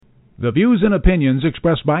The views and opinions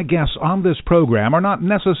expressed by guests on this program are not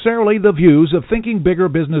necessarily the views of Thinking Bigger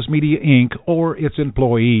Business Media, Inc. or its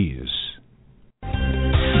employees.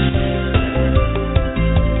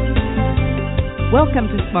 Welcome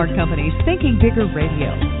to Smart Company's Thinking Bigger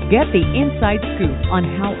Radio. Get the inside scoop on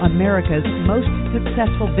how America's most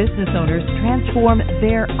successful business owners transform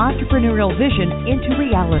their entrepreneurial vision into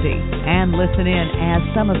reality. And listen in as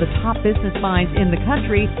some of the top business minds in the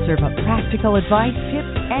country serve up practical advice,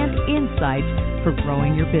 tips, and insights for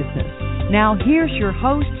growing your business. Now, here's your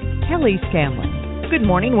host, Kelly Scanlon. Good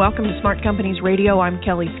morning. Welcome to Smart Companies Radio. I'm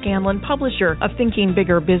Kelly Scanlon, publisher of Thinking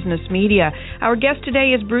Bigger Business Media. Our guest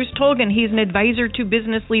today is Bruce Tolgan. He's an advisor to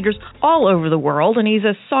business leaders all over the world, and he's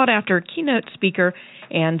a sought-after keynote speaker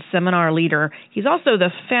and seminar leader. He's also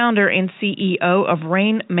the founder and CEO of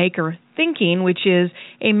Rainmaker Thinking, which is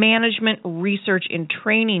a management research and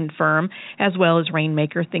training firm, as well as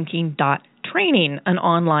RainmakerThinking.Training, an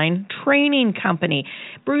online training company.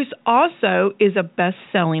 Bruce also is a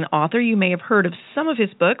best-selling author. You may have heard of some of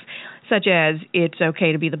his books, such as It's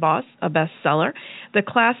Okay to Be the Boss, a bestseller, the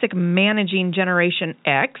classic Managing Generation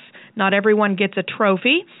X, Not Everyone Gets a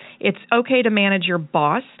Trophy, It's Okay to Manage Your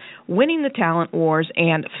Boss, Winning the Talent Wars,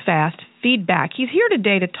 and Fast Feedback. He's here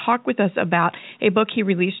today to talk with us about a book he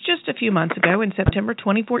released just a few months ago in September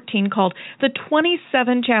 2014 called The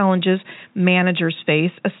 27 Challenges Managers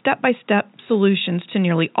Face, a step-by-step solutions to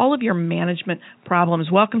nearly all of your management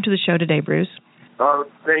problems. Welcome to the show today, Bruce. Oh,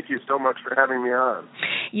 thank you so much for having me on.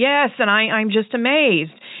 Yes, and I'm just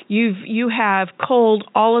amazed. You have culled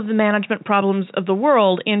all of the management problems of the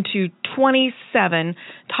world into 27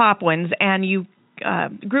 top ones, and you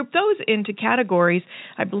group those into categories.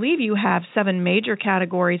 I believe you have 7 major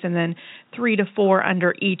categories and then 3 to 4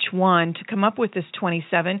 under each one to come up with this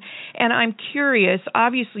 27. And I'm curious,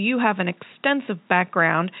 obviously you have an extensive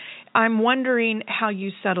background. I'm wondering how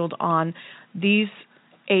you settled on these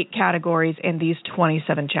 8 categories and these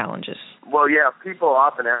 27 challenges. Well, yeah, people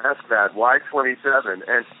often ask that, why 27?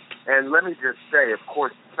 And let me just say, of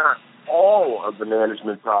course, it's not all of the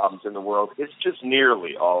management problems in the world. It's just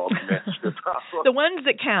nearly all of the management problems. The ones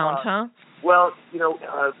that count, huh? Well,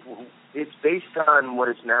 it's based on what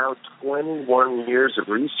is now 21 years of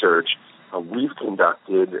research we've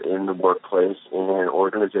conducted in the workplace in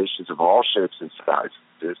organizations of all shapes and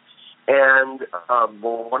sizes. And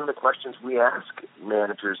one of the questions we ask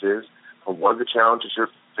managers is, what are the challenges you're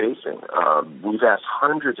facing? We've asked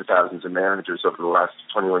hundreds of thousands of managers over the last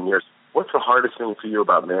 21 years, what's the hardest thing for you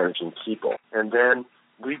about managing people? And then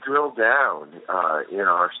we drill down in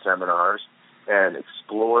our seminars and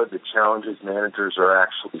explore the challenges managers are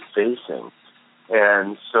actually facing.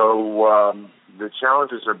 And so the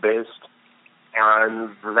challenges are based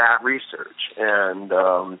on that research. And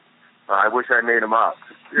I wish I made them up,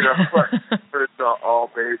 but it's all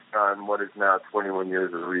based on what is now 21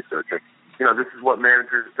 years of research. And, this is what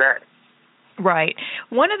managers say. Right.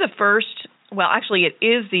 One of the first, well, actually it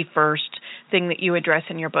is the first thing that you address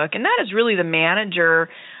in your book, and that is really the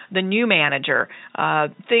new manager,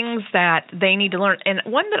 things that they need to learn. And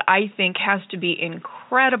one that I think has to be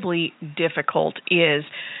incredibly difficult is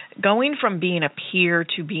going from being a peer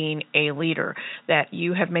to being a leader, that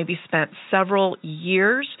you have maybe spent several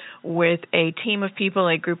years with a team of people,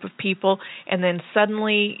 a group of people, and then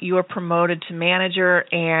suddenly you are promoted to manager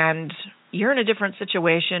and you're in a different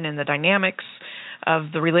situation and the dynamics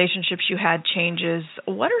of the relationships you had changes.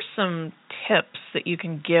 What are some tips that you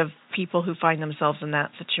can give people who find themselves in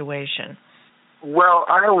that situation? Well,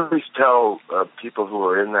 I always tell people who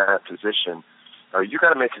are in that position, you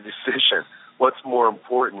got to make a decision. What's more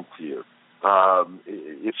important to you?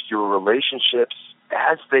 If your relationships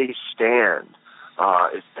as they stand,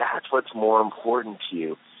 if that's what's more important to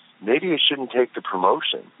you, maybe you shouldn't take the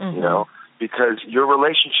promotion, because your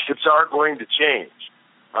relationships are going to change.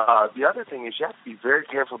 The other thing is you have to be very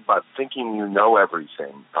careful about thinking you know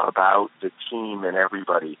everything about the team and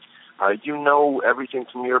everybody. You know everything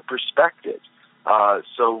from your perspective.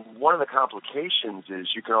 So one of the complications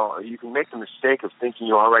is you can make the mistake of thinking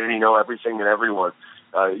you already know everything and everyone.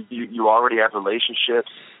 You already have relationships.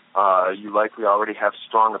 You likely already have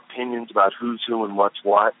strong opinions about who's who and what's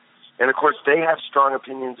what. And, of course, they have strong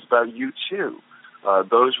opinions about you, too.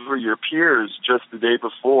 Those were your peers just the day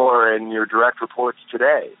before and your direct reports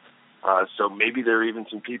today. So maybe there are even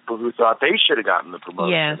some people who thought they should have gotten the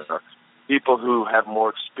promotion. Yes. Or people who have more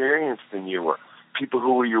experience than you, or people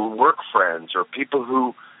who are your work friends, or people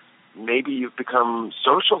who maybe you've become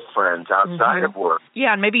social friends outside of work.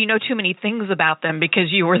 Yeah, and maybe you know too many things about them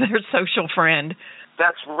because you were their social friend.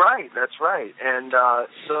 That's right. And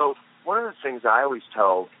so one of the things I always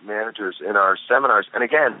tell managers in our seminars, and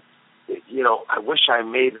again, I wish I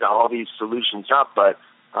made all these solutions up, but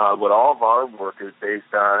what all of our work is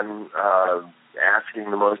based on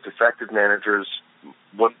asking the most effective managers,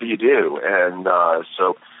 what do you do? And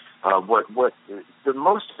what the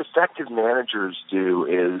most effective managers do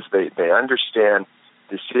is they understand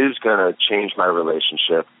this is going to change my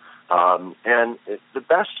relationship. And the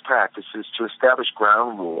best practice is to establish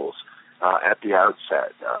ground rules at the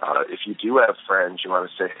outset. If you do have friends, you want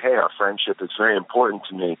to say, hey, our friendship is very important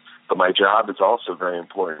to me, but my job is also very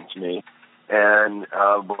important to me. And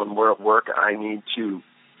when we're at work, I need to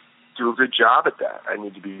do a good job at that. I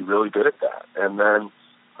need to be really good at that. And then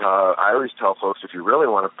I always tell folks, if you really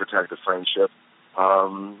want to protect a friendship,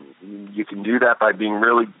 you can do that by being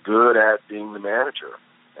really good at being the manager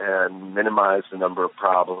and minimize the number of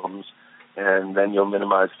problems, and then you'll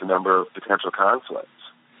minimize the number of potential conflicts.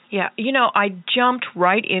 Yeah, I jumped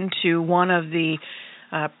right into one of the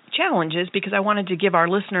challenges because I wanted to give our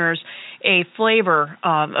listeners a flavor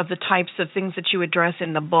of the types of things that you address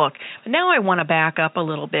in the book. But now I want to back up a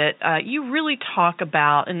little bit. You really talk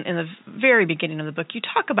about, in the very beginning of the book, you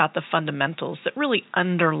talk about the fundamentals that really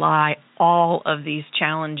underlie all of these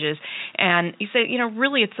challenges. And you say,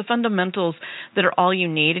 really it's the fundamentals that are all you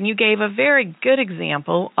need. And you gave a very good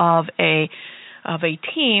example of a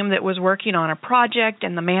team that was working on a project,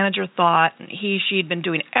 and the manager thought she'd been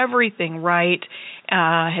doing everything right,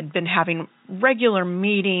 had been having regular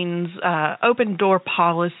meetings, open door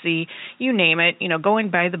policy, you name it, going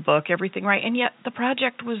by the book, everything right, and yet the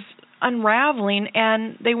project was unraveling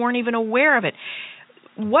and they weren't even aware of it.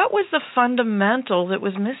 What was the fundamental that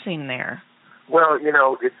was missing there? Well,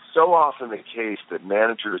 it's so often the case that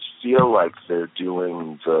managers feel like they're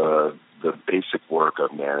doing the basic work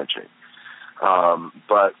of managing.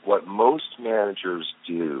 But what most managers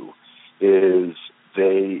do is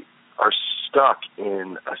they are stuck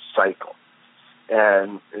in a cycle.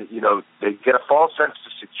 And, they get a false sense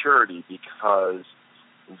of security because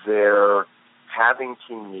they're having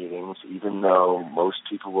team meetings, even though most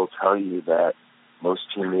people will tell you that most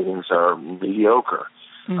team meetings are mediocre.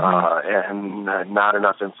 And not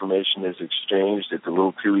enough information is exchanged. It's a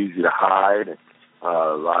little too easy to hide.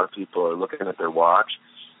 A lot of people are looking at their watch.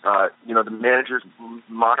 The manager's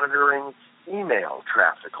monitoring email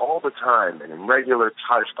traffic all the time and in regular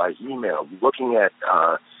touch by email, looking at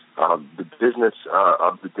the business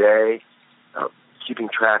of the day, keeping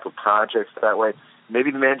track of projects that way.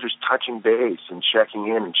 Maybe the manager's touching base and checking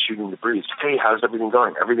in and shooting the breeze. Hey, how's everything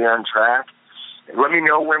going? Everything on track? Let me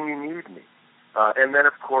know when you need me. And then,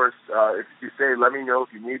 of course, if you say, let me know if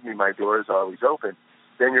you need me, my door is always open,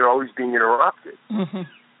 then you're always being interrupted. Mm-hmm.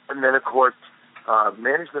 And then, of course,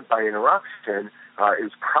 management by interruption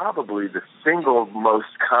is probably the single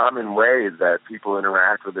most common way that people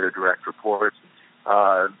interact with their direct reports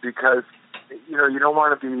because, you don't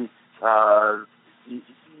want to be,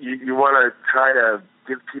 you want to try to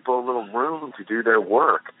give people a little room to do their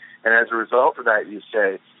work. And as a result of that, you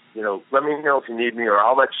say, let me know if you need me, or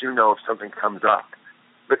I'll let you know if something comes up.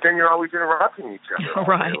 But then you're always interrupting each other all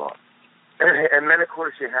day long. And then, of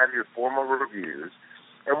course, you have your formal reviews.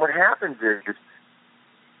 And what happens is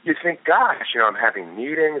you think, gosh, I'm having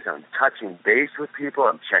meetings, I'm touching base with people,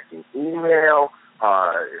 I'm checking email,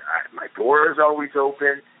 my door is always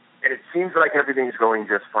open, and it seems like everything's going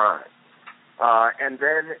just fine. And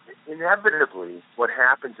then inevitably what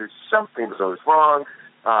happens is something goes wrong,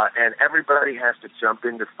 and everybody has to jump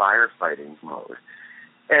into firefighting mode.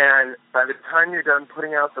 And by the time you're done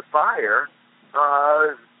putting out the fire,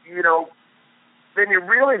 then you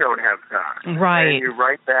really don't have time. Right. And you're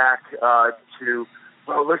right back to,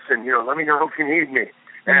 well, listen, let me know if you need me.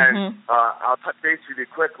 And I'll touch base with you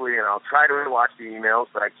quickly, and I'll try to watch the emails,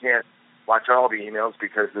 but I can't watch all the emails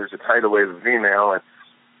because there's a tidal wave of email,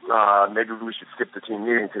 and maybe we should skip the team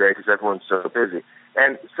meeting today because everyone's so busy.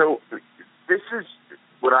 And so this is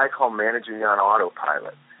what I call managing on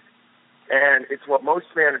autopilot. And it's what most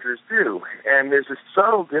managers do. And there's a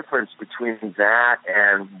subtle difference between that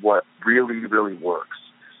and what really, really works,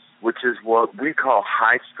 which is what we call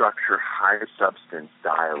high-structure, high-substance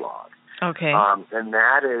dialogue. Okay. And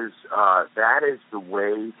that is the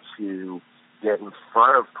way to get in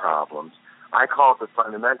front of problems. I call it the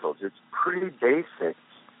fundamentals. It's pretty basic,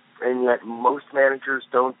 and yet most managers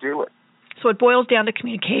don't do it. So it boils down to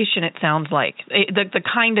communication, it sounds like. The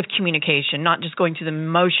kind of communication, not just going through the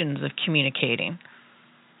motions of communicating.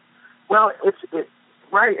 Well, it's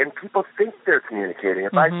right, and people think they're communicating.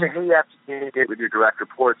 If I say, hey, you have to communicate with your direct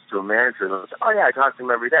reports to a manager, they'll say, oh, yeah, I talk to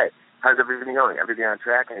them every day. How's everything going? Everything on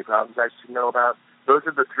track? Any problems I should know about? Those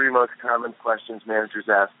are the three most common questions managers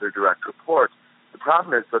ask their direct reports. The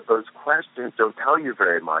problem is that those questions don't tell you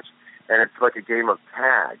very much, and it's like a game of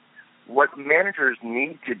tag. what managers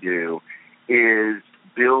need to do is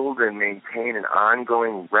build and maintain an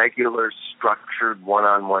ongoing, regular, structured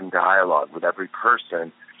one-on-one dialogue with every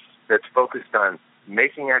person that's focused on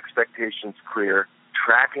making expectations clear,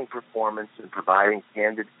 tracking performance and providing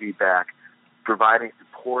candid feedback, providing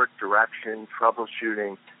support, direction,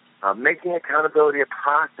 troubleshooting, making accountability a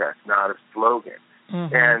process, not a slogan.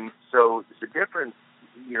 Mm-hmm. And so the difference,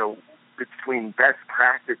 between best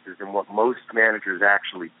practices and what most managers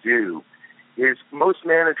actually do is most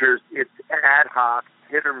managers, it's ad hoc,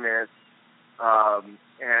 hit or miss,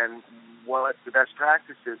 and what the best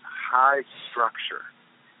practice is high structure.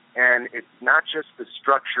 And it's not just the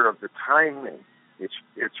structure of the timing,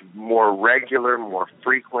 it's more regular, more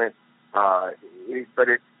frequent,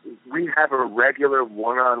 we have a regular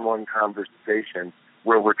one-on-one conversation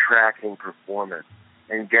where we're tracking performance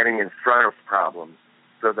and getting in front of problems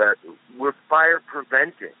so that we're fire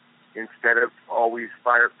preventing instead of always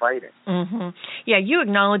firefighting. Mm-hmm. Yeah, you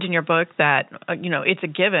acknowledge in your book that, it's a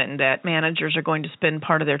given that managers are going to spend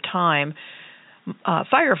part of their time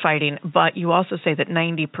firefighting, but you also say that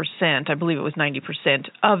 90%, I believe it was 90%,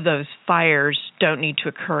 of those fires don't need to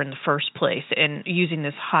occur in the first place, and using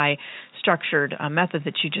this high structured method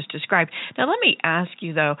that you just described. Now, let me ask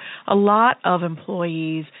you, though, a lot of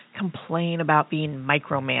employees complain about being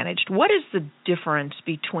micromanaged. What is the difference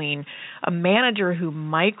between a manager who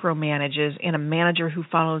micromanages and a manager who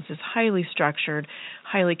follows this highly structured,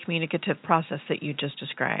 highly communicative process that you just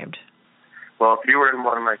described? Well, if you were in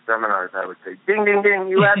one of my seminars, I would say, ding, ding, ding,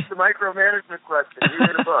 you asked the micromanagement question, you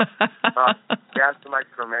win a book. You asked the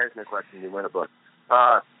micromanagement question, you win a book.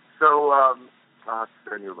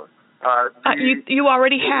 New book. You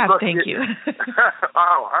already have, book, thank you.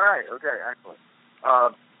 Oh, all right, okay, excellent.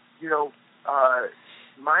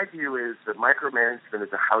 My view is that micromanagement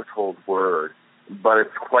is a household word, but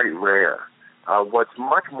it's quite rare. What's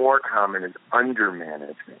much more common is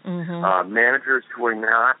undermanagement. Mm-hmm. Managers who are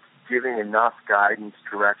not giving enough guidance,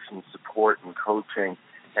 direction, support, and coaching,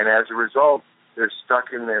 and as a result, they're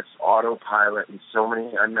stuck in this autopilot and so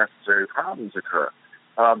many unnecessary problems occur.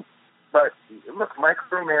 But look,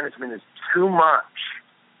 micromanagement is too much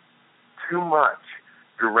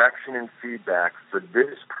direction and feedback for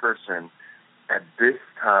this person at this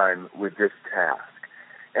time with this task.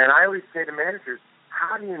 And I always say to managers,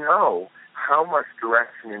 how do you know how much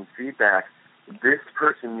direction and feedback this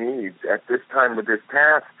person needs at this time with this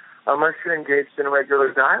task unless you're engaged in a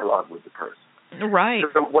regular dialogue with the person? Right.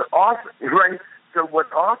 So what often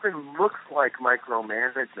looks like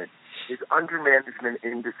micromanagement is undermanagement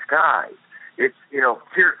in disguise. It's,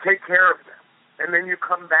 here, take care of them. And then you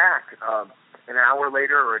come back an hour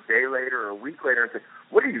later or a day later or a week later and say,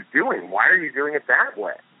 what are you doing? Why are you doing it that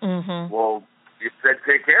way? Mm-hmm. Well, you said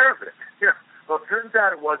take care of it. Well, it turns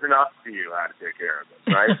out it wasn't up to you how to take care of it,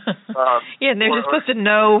 right? Yeah, and they're just supposed to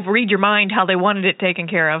read your mind how they wanted it taken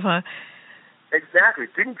care of, huh? Exactly.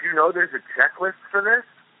 Didn't you know there's a checklist for this?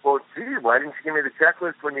 Well, gee, why didn't you give me the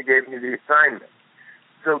checklist when you gave me the assignment?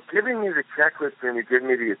 So giving me the checklist when you give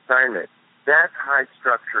me the assignment, that's high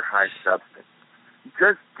structure, high substance.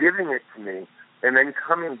 Just giving it to me and then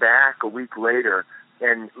coming back a week later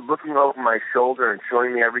and looking over my shoulder and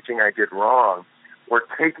showing me everything I did wrong, or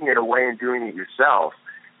taking it away and doing it yourself,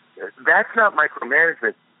 that's not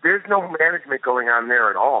micromanagement. There's no management going on there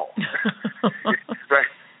at all. Right?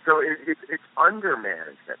 So it's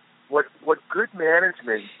undermanagement. What good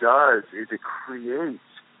management does is it creates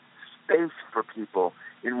space for people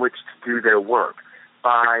in which to do their work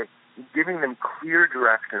by giving them clear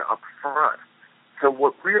direction up front. So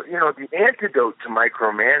the antidote to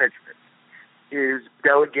micromanagement is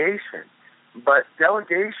delegation. But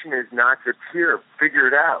delegation is not just here, figure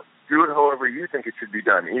it out. Do it however you think it should be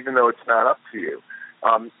done, even though it's not up to you.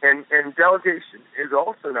 And delegation is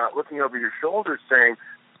also not looking over your shoulder saying,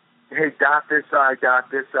 hey, dot this I,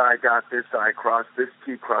 dot this I, dot this I, cross this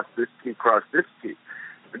T, cross this T, cross this T.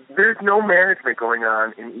 There's no management going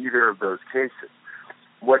on in either of those cases.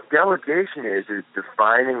 What delegation is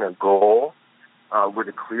defining a goal with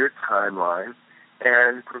a clear timeline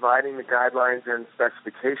and providing the guidelines and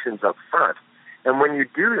specifications up front. And when you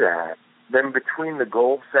do that, then between the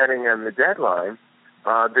goal setting and the deadline,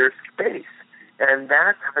 there's space. And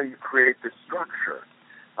that's how you create the structure.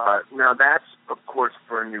 Now, that's, of course,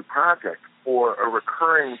 for a new project. For a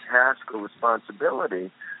recurring task or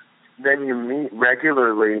responsibility, then you meet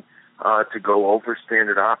regularly to go over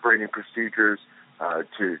standard operating procedures,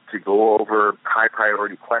 to go over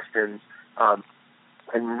high-priority questions.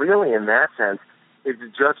 And really, in that sense, it's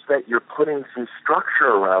just that you're putting some structure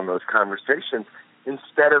around those conversations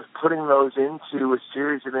instead of putting those into a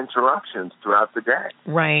series of interruptions throughout the day.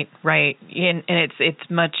 Right. And it's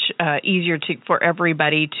much easier for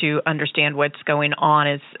everybody to understand what's going on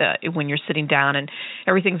as when you're sitting down and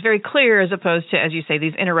everything's very clear, as opposed to, as you say,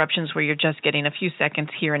 these interruptions where you're just getting a few seconds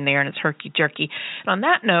here and there and it's herky-jerky. And on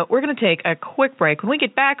that note, we're going to take a quick break. When we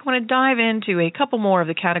get back, I want to dive into a couple more of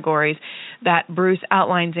the categories that Bruce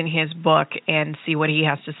outlines in his book and see what he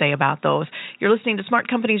has to say about those. You're listening to Smart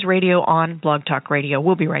Companies Radio on Blog Talk Radio.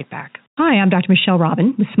 We'll be right back. Hi, I'm Dr. Michelle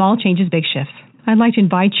Robin with Small Changes, Big Shifts. I'd like to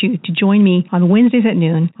invite you to join me on Wednesdays at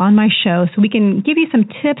noon on my show so we can give you some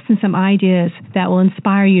tips and some ideas that will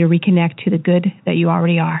inspire you to reconnect to the good that you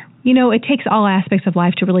already are. You know, it takes all aspects of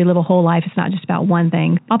life to really live a whole life. It's not just about one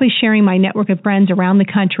thing. I'll be sharing my network of friends around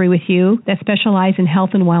the country with you that specialize in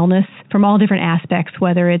health and wellness from all different aspects,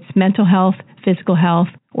 whether it's mental health, physical health,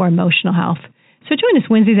 or emotional health. So join us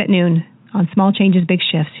Wednesdays at noon on Small Changes, Big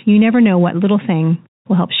Shifts. You never know what little thing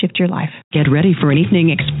will help shift your life. Get ready for an evening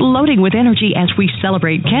exploding with energy as we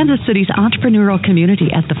celebrate Kansas City's entrepreneurial community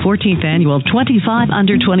at the 14th Annual 25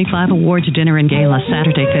 Under 25 Awards Dinner and Gala,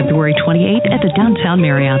 Saturday, February 28th at the Downtown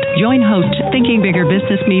Marriott. Join host Thinking Bigger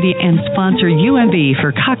Business Media and sponsor UMB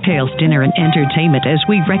for cocktails, dinner, and entertainment as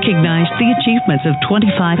we recognize the achievements of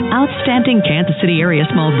 25 outstanding Kansas City area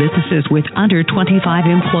small businesses with under 25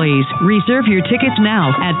 employees. Reserve your tickets now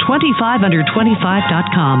at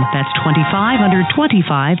 25under25.com. That's 25under25.com. If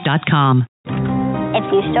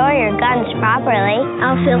you store your guns properly,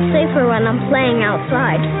 I'll feel safer when I'm playing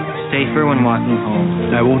outside. Safer when walking home.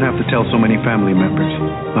 I won't have to tell so many family members.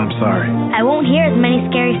 I'm sorry. I won't hear as many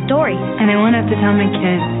scary stories. And I won't have to tell my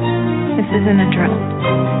kids this isn't a drill.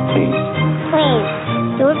 Please,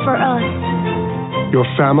 do it for us. Your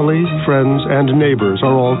family, friends, and neighbors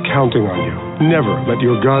are all counting on you. Never let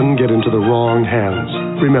your gun get into the wrong hands.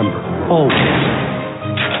 Remember, always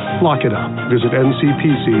lock it up. Visit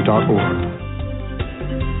ncpc.org.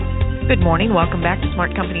 Good morning. Welcome back to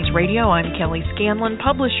Smart Companies Radio. I'm Kelly Scanlon,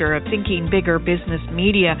 publisher of Thinking Bigger Business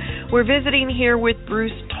Media. We're visiting here with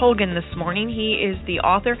Bruce Tolgan this morning. He is the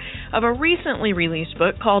author of a recently released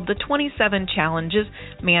book called The 27 Challenges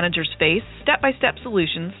Managers Face, Step-by-Step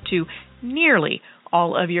Solutions to Nearly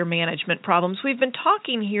All of Your Management Problems. We've been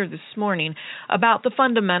talking here this morning about the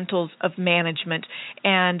fundamentals of management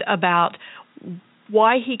and about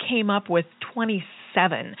why he came up with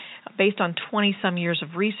 27 based on 20-some years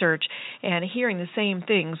of research and hearing the same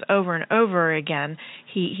things over and over again.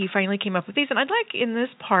 He finally came up with these. And I'd like in this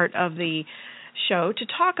part of the show to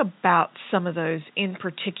talk about some of those in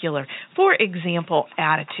particular. For example,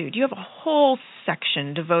 attitude. You have a whole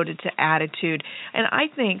section devoted to attitude. And I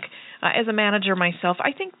think, as a manager myself,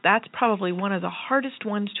 I think that's probably one of the hardest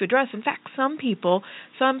ones to address. In fact, some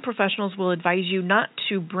professionals will advise you not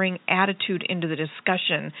to bring attitude into the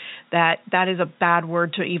discussion, that is a bad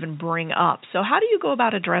word to even bring up. So how do you go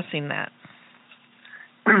about addressing that?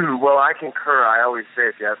 Well, I concur. I always say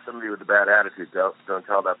if you have somebody with a bad attitude, don't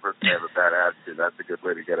tell that person they have a bad attitude. That's a good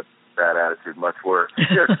way to get a bad attitude, much worse.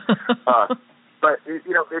 But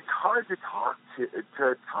it's hard to talk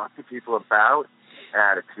to people about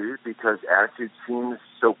attitude because attitude seems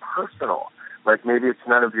so personal. Like maybe it's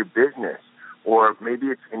none of your business, or maybe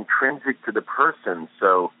it's intrinsic to the person,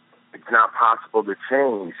 so it's not possible to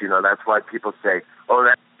change. That's why people say, "Oh,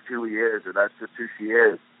 that's who he is," or "That's just who she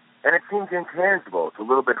is." And it seems intangible. It's a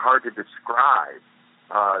little bit hard to describe.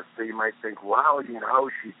 So you might think, wow,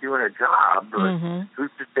 she's doing her job, but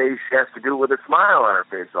who's to say she has to do it with a smile on her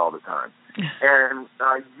face all the time? And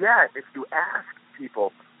yet, if you ask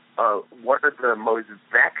people what are the most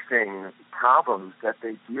vexing problems that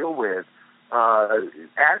they deal with,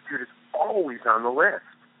 attitude is always on the list.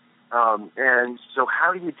 And so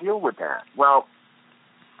how do you deal with that? Well,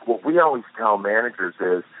 what we always tell managers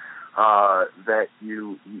is that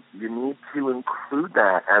you need to include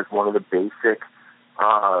that as one of the basic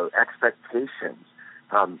expectations.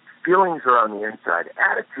 Feelings are on the inside.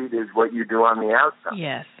 Attitude is what you do on the outside.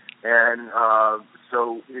 Yes. And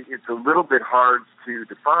so it's a little bit hard to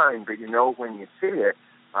define, but when you see it,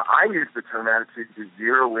 I use the term attitude to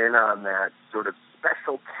zero in on that sort of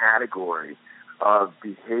special category of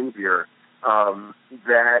behavior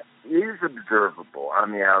that is observable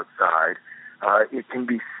on the outside. It can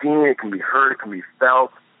be seen, it can be heard, it can be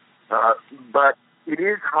felt, but it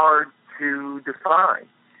is hard to define.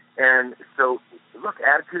 And so, look,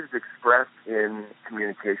 attitude is expressed in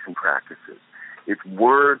communication practices. It's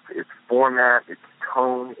words, it's format, it's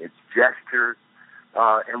tone, it's gestures.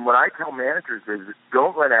 And what I tell managers is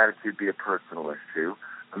don't let attitude be a personal issue.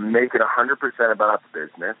 Make it 100% about the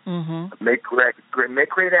business. Mm-hmm. Make great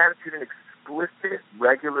attitude an explicit,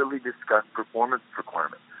 regularly discussed performance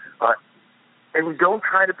requirement. And don't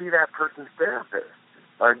try to be that person's therapist.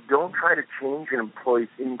 Don't try to change an employee's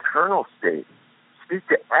internal state. Speak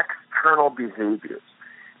to external behaviors.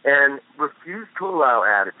 And refuse to allow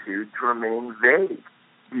attitude to remain vague.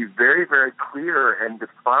 Be very, very clear and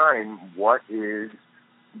define what is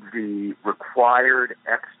the required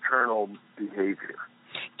external behavior.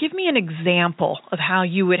 Give me an example of how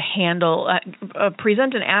you would handle,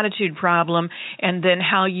 present an attitude problem, and then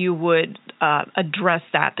how you would address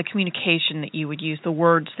that, the communication that you would use, the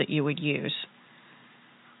words that you would use.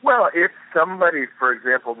 Well, if somebody, for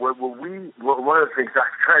example, one of the things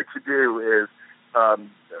I've tried to do is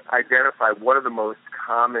identify what are the most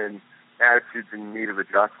common attitudes in need of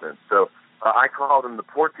adjustment. So I call them the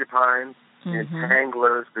porcupines, the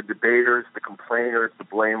entanglers, the debaters, the complainers, the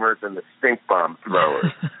blamers, and the stink bomb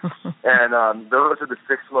throwers. And those are the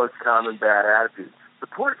 6 most common bad attitudes. The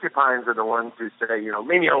porcupines are the ones who say,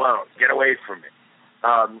 leave me alone, get away from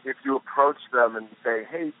me. If you approach them and say,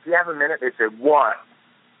 hey, do you have a minute? They say, what?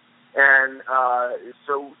 And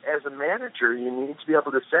so as a manager, you need to be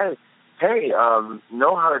able to say, hey,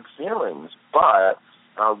 no hard feelings, but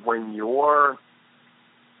when your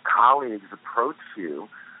colleagues approach you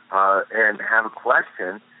and have a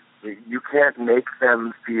question, you can't make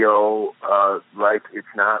them feel like it's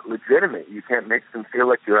not legitimate. You can't make them feel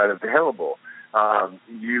like you're unavailable.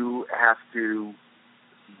 You have to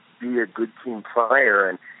be a good team player,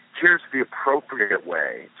 and here's the appropriate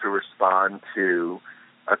way to respond to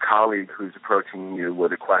a colleague who's approaching you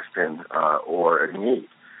with a question or a need.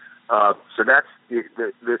 So that's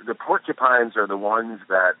the porcupines are the ones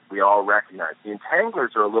that we all recognize. The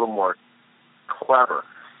entanglers are a little more clever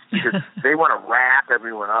because they want to wrap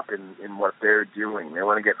everyone up in what they're doing. They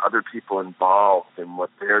want to get other people involved in what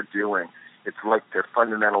they're doing. It's like they're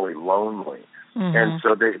fundamentally lonely. And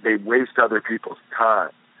so they waste other people's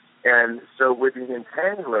time. And so with the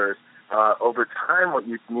entanglers, over time what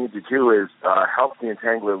you need to do is help the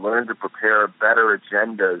entangler learn to prepare better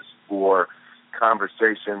agendas for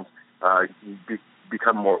conversations,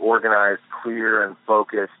 become more organized, clear, and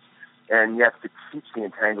focused, and you have to teach the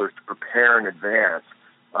entanglers to prepare in advance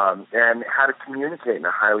and how to communicate in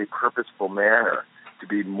a highly purposeful manner, to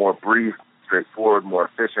be more brief, straightforward, more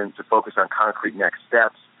efficient, to focus on concrete next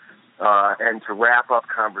steps, and to wrap up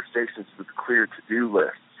conversations with clear to-do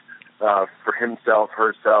lists for himself,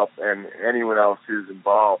 herself, and anyone else who's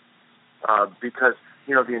involved. Because,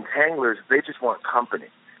 the entanglers, they just want company.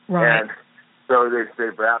 Right. And so they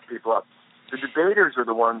wrap people up. The debaters are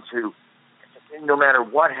the ones who, no matter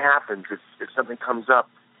what happens, if something comes up,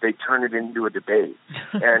 they turn it into a debate.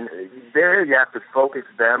 And there you have to focus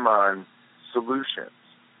them on solutions.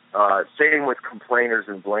 Same with complainers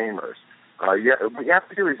and blamers. What you have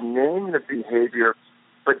to do is name the behavior,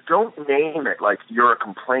 but don't name it like you're a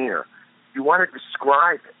complainer. You want to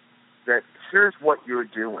describe it, that here's what you're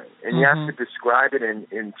doing. And you have to describe it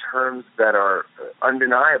in terms that are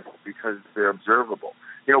undeniable because they're observable.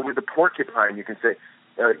 With the porcupine, you can say,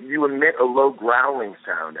 you emit a low growling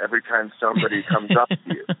sound every time somebody comes up to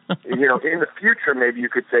you. In the future, maybe you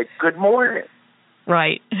could say, good morning.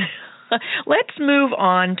 Right. Let's move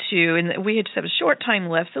on to, and we just have a short time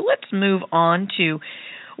left, so let's move on to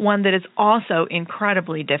one that is also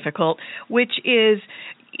incredibly difficult, which is,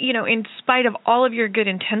 in spite of all of your good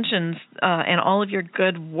intentions and all of your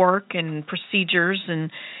good work and procedures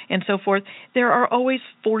and so forth, there are always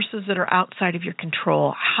forces that are outside of your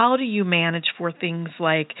control. How do you manage for things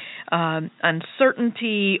like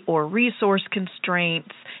uncertainty or resource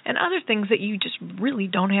constraints and other things that you just really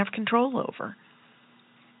don't have control over?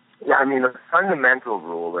 Yeah, the fundamental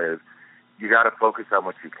rule is you got to focus on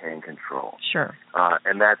what you can control. Sure.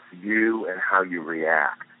 And that's you and how you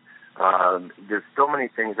react. There's so many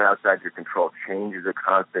things outside your control. Change is a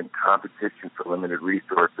constant, competition for limited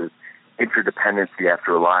resources, interdependence, you have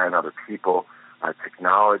to rely on other people,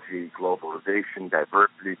 technology, globalization,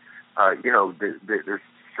 diversity. There's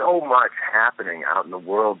so much happening out in the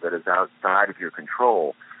world that is outside of your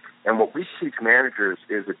control. And what we teach managers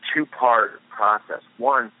is a 2-part process.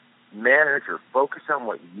 1, manager, focus on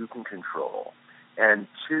what you can control. And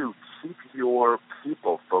 2, keep your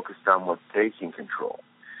people focused on what they can control.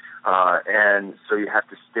 And so you have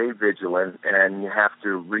to stay vigilant and you have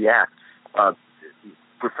to react.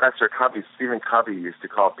 Professor Covey, Stephen Covey, used to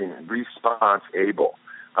call it being response able.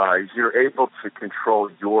 You're able to control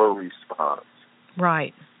your response.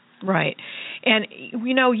 Right. And,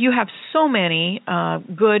 you have so many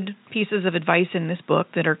good pieces of advice in this book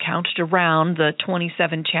that are couched around the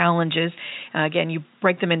 27 challenges. Again, you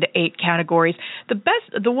break them into 8 categories.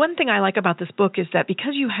 The one thing I like about this book is that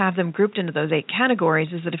because you have them grouped into those 8 categories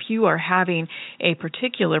is that if you are having a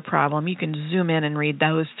particular problem, you can zoom in and read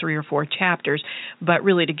those 3 or 4 chapters. But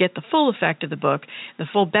really, to get the full effect of the book, the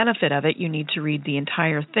full benefit of it, you need to read the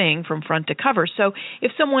entire thing from front to cover. So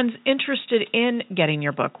if someone's interested in getting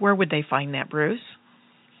your book, where would they find that, Bruce?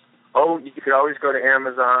 Oh, you could always go to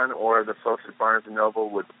Amazon, or the folks at Barnes & Noble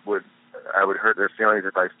would I would hurt their feelings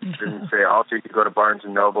if I didn't say. Also, you could go to Barnes &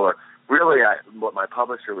 Noble, or really what my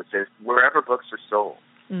publisher would say is wherever books are sold.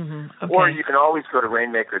 Mm-hmm. Okay. Or you can always go to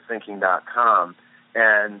rainmakerthinking.com,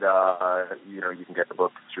 and you can get the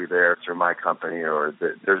book through there, through my company, or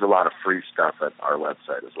there's a lot of free stuff at our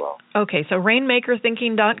website as well. Okay, so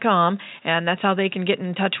rainmakerthinking.com, and that's how they can get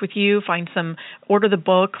in touch with you, order the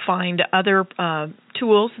book, find other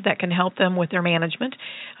tools that can help them with their management.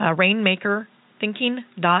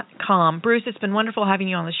 Rainmakerthinking.com. Bruce, it's been wonderful having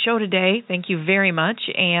you on the show today. Thank you very much,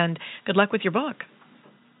 and good luck with your book.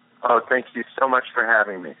 Oh, thank you so much for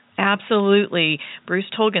having me. Absolutely. Bruce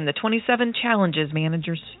Tolgan, The 27 Challenges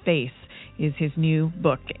Managers Face, is his new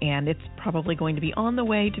book, and it's probably going to be on the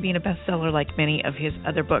way to being a bestseller like many of his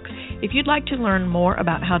other books. If you'd like to learn more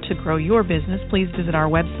about how to grow your business, please visit our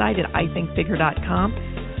website at ithinkbigger.com.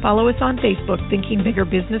 Follow us on Facebook, Thinking Bigger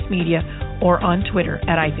Business Media, or on Twitter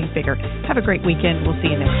at ithinkbigger. Have a great weekend. We'll see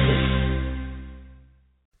you next week.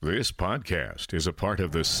 This podcast is a part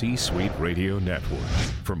of the C-Suite Radio Network.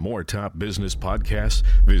 For more top business podcasts,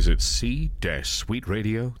 visit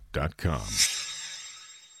c-suiteradio.com.